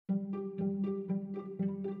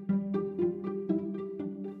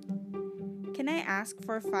Can I ask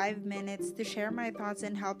for 5 minutes to share my thoughts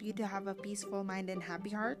and help you to have a peaceful mind and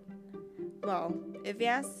happy heart? Well, if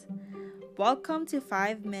yes, welcome to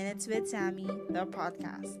 5 Minutes with Sammy, the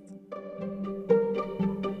podcast.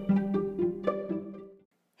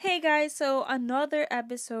 Hey guys, so another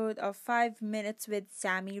episode of 5 Minutes with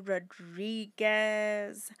Sammy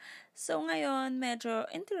Rodriguez. So ngayon, medyo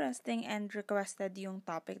interesting and requested yung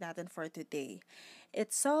topic natin for today.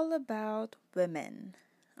 It's all about women.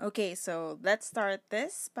 Okay, so let's start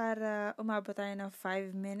this para umabot tayo ng 5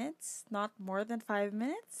 minutes, not more than 5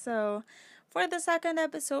 minutes. So, for the second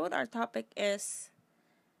episode, our topic is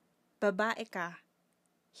babae ka,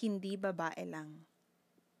 hindi babae lang.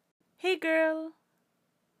 Hey girl!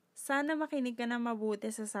 Sana makinig ka na mabuti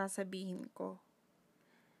sa sasabihin ko.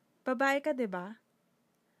 Babae ka, 'di ba?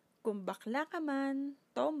 Kung bakla ka man,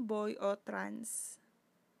 tomboy o trans,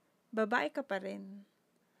 babae ka pa rin.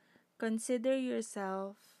 Consider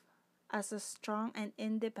yourself as a strong and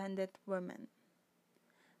independent woman.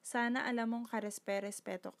 Sana alam mong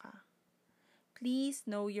karespe-respeto ka. Please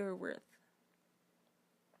know your worth.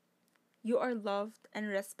 You are loved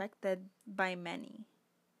and respected by many.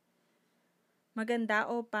 Maganda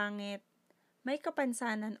o pangit, may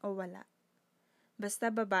kapansanan o wala. Basta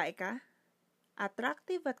babae ka,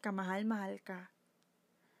 attractive at kamahal-mahal ka.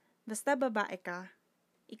 Basta babae ka,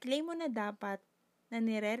 i-claim mo na dapat na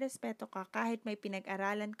nire-respeto ka kahit may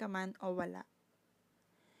pinag-aralan ka man o wala.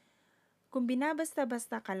 Kung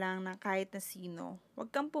binabasta-basta ka lang ng kahit na sino, huwag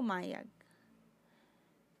kang pumayag.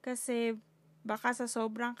 Kasi baka sa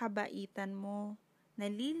sobrang kabaitan mo,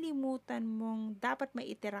 nalilimutan mong dapat may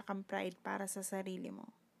itira kang pride para sa sarili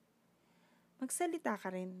mo. Magsalita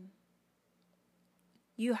ka rin.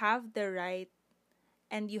 You have the right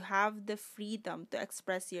and you have the freedom to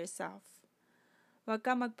express yourself. Huwag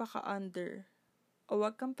kang magpaka-under o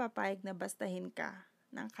huwag kang papayag na bastahin ka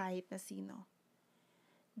ng kahit na sino.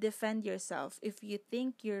 Defend yourself. If you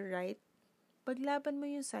think you're right, paglaban mo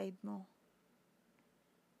yung side mo.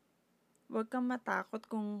 Huwag kang matakot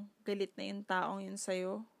kung galit na yung taong yun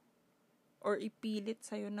sa'yo or ipilit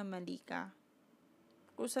sa'yo na mali ka.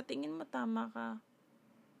 Kung sa tingin mo tama ka,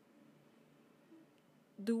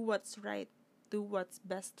 do what's right. Do what's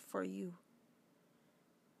best for you.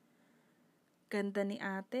 Ganda ni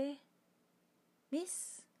ate.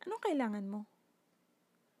 Miss, anong kailangan mo?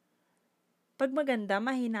 Pag maganda,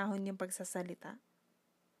 mahinahon yung pagsasalita.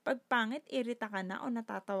 Pag pangit, irita ka na o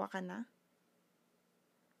natatawa ka na.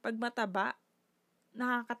 Pag mataba,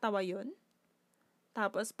 nakakatawa yun.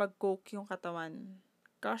 Tapos pag coke yung katawan,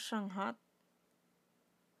 gosh, ang hot.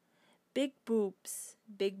 Big boobs,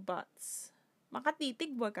 big butts.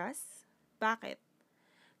 Makatitig wagas. Bakit?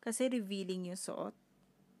 Kasi revealing yung suot.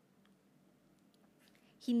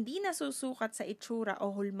 Hindi nasusukat sa itsura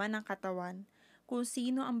o hulma ng katawan kung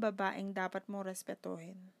sino ang babaeng dapat mong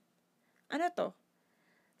respetuhin. Ano to?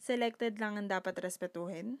 Selected lang ang dapat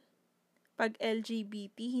respetuhin? Pag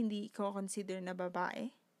LGBT, hindi ikaw consider na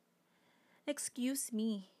babae? Excuse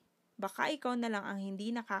me, baka ikaw na lang ang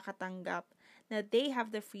hindi nakakatanggap na they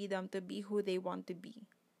have the freedom to be who they want to be.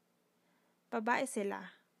 Babae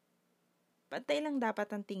sila. Pantay lang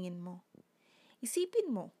dapat ang tingin mo.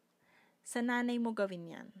 Isipin mo, sa nanay mo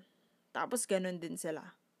gawin yan. Tapos ganun din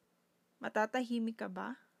sila. Matatahimik ka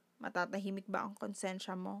ba? Matatahimik ba ang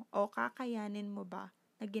konsensya mo? O kakayanin mo ba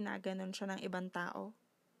na ginaganon siya ng ibang tao?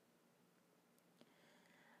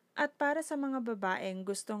 At para sa mga babaeng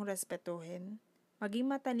gustong respetuhin, maging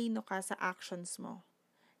matalino ka sa actions mo.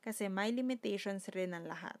 Kasi may limitations rin ang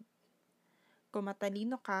lahat. Kung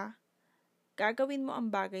matalino ka, gagawin mo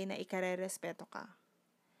ang bagay na ikarerespeto ka.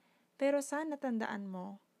 Pero sana tandaan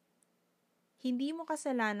mo, hindi mo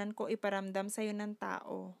kasalanan kung iparamdam sa'yo ng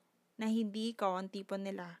tao na hindi ikaw ang tipo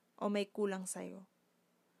nila o may kulang sa'yo.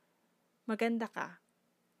 Maganda ka,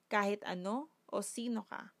 kahit ano o sino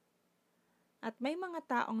ka. At may mga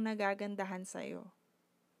taong nagagandahan sa'yo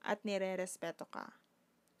at nire-respeto ka.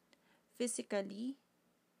 Physically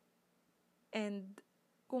and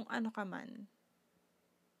kung ano ka man.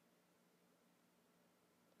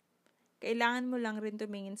 Kailangan mo lang rin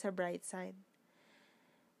tumingin sa bright side.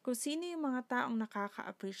 Kung sino yung mga taong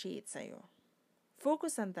nakaka-appreciate sa'yo.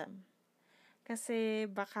 Focus on them. Kasi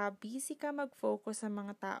baka busy ka mag-focus sa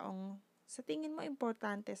mga taong sa tingin mo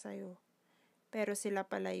importante sa'yo. Pero sila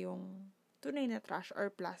pala yung tunay na trash or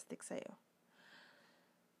plastic sa'yo.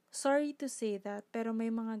 Sorry to say that, pero may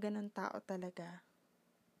mga ganun tao talaga.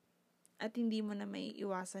 At hindi mo na may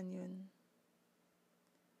iwasan yun.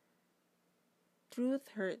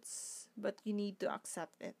 Truth hurts, but you need to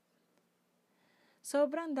accept it.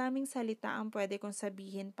 Sobrang daming salita ang pwede kong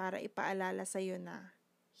sabihin para ipaalala sa'yo na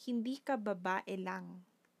hindi ka babae lang.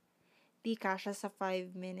 di kasya sa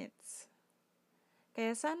 5 minutes.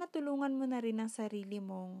 Kaya sana tulungan mo na rin ang sarili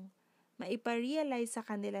mong maiparealize sa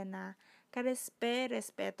kanila na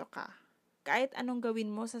respeto ka. Kahit anong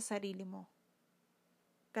gawin mo sa sarili mo.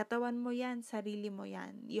 Katawan mo yan, sarili mo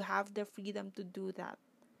yan. You have the freedom to do that.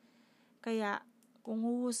 Kaya, kung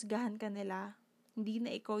huhusgahan ka nila, hindi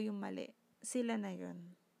na ikaw yung mali. Sila na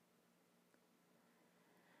yun.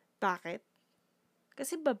 Bakit?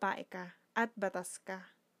 Kasi babae ka at batas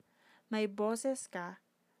ka. May boses ka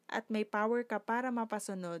at may power ka para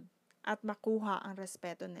mapasunod at makuha ang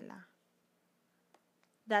respeto nila.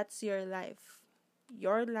 That's your life.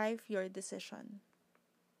 Your life, your decision.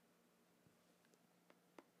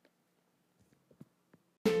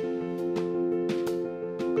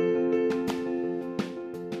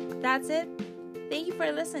 That's it. Thank you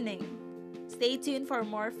for listening. Stay tuned for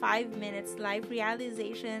more 5 minutes life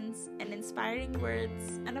realizations and inspiring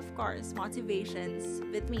words and of course motivations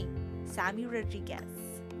with me, Sammy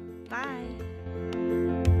Rodriguez. Bye!